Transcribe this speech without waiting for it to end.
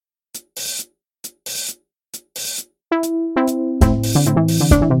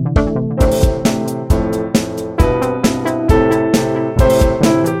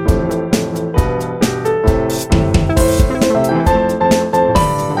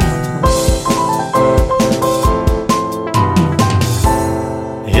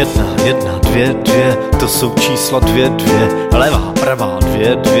Jedna, dvě, to jsou čísla dvě, levá, pravá,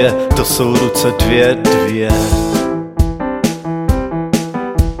 dvě, to jsou ruce dvě.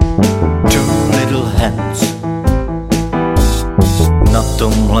 Two little hands. Na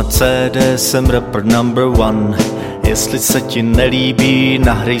tomhle CD jsem rapper number one. Jestli se ti nelíbí,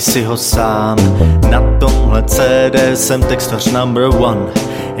 nahraj si ho sám. Na tomhle CD jsem textař number one.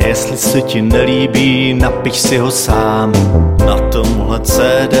 Jestli se ti nelíbí, napiš si ho sám. Na tomhle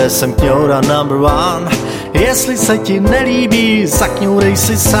CD jsem kňoura number one. Jestli se ti nelíbí, zakňourej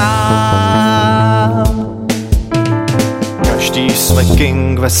si sám. Každý jsme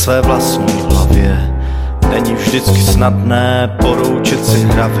king ve své vlastní hlavě. Není vždycky snadné poroučet si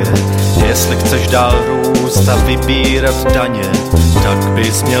hravě. Jestli chceš dál růst a vybírat daně, tak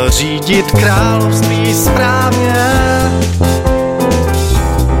bys měl řídit království správně.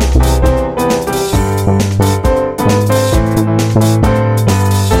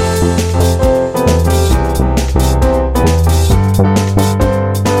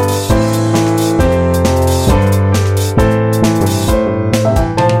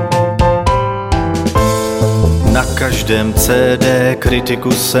 Na každém CD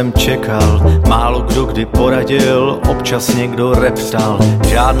kritiku jsem čekal, málo kdo kdy poradil, občas někdo reptal.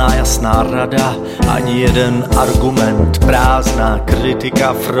 Žádná jasná rada, ani jeden argument, prázdná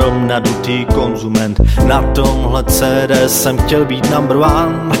kritika from nadutý konzument. Na tomhle CD jsem chtěl být number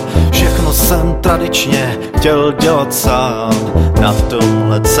one, všechno jsem tradičně chtěl dělat sám. Na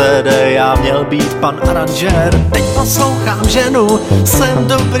tomhle CD já měl být pan aranžér, teď poslouchám ženu, jsem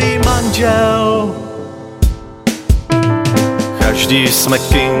dobrý manžel. Každý jsme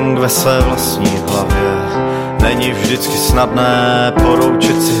king ve své vlastní hlavě. Není vždycky snadné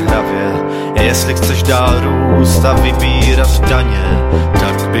poroučet si hravě. Jestli chceš dál růst a vybírat daně,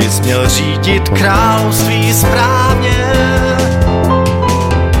 tak bys měl řídit království správně.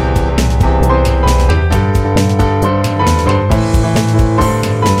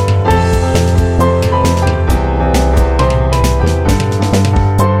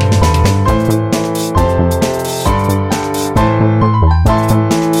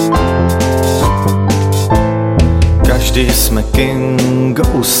 Vždy jsme king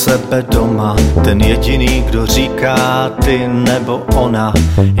u sebe doma, ten jediný, kdo říká ty nebo ona.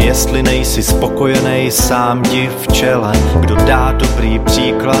 Jestli nejsi spokojenej, sám jdi v čele, kdo dá dobrý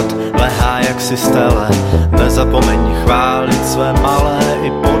příklad, lehá jak si stele. Nezapomeň chválit své malé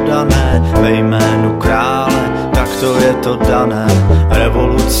i podané, ve jménu krále, tak to je to dané.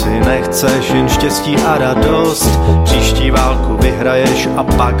 Revoluci nechceš, jen štěstí a radost, příští válku vyhraješ a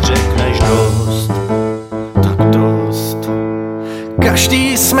pak řekneš dost. Tak dost.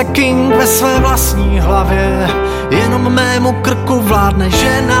 Každý jsme king ve své vlastní hlavě, jenom mému krku vládne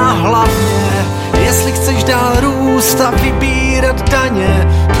žena hlavně. Jestli chceš dál růst a vybírat daně,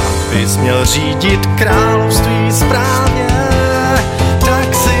 tak bys měl řídit království správně.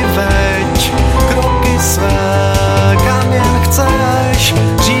 Tak si veď kroky své, kam jen chceš,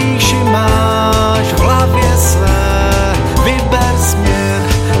 říši máš v hlavě své, vyber směr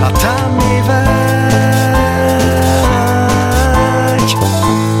a tam ji veď.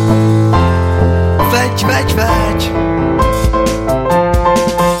 Veď.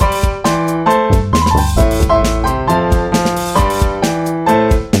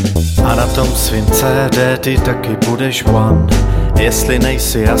 A na tom svým CD ty taky budeš one. Jestli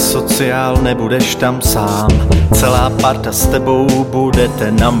nejsi asociál, nebudeš tam sám. Celá parta s tebou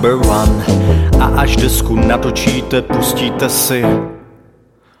budete number one. A až desku natočíte, pustíte si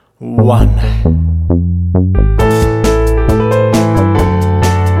one.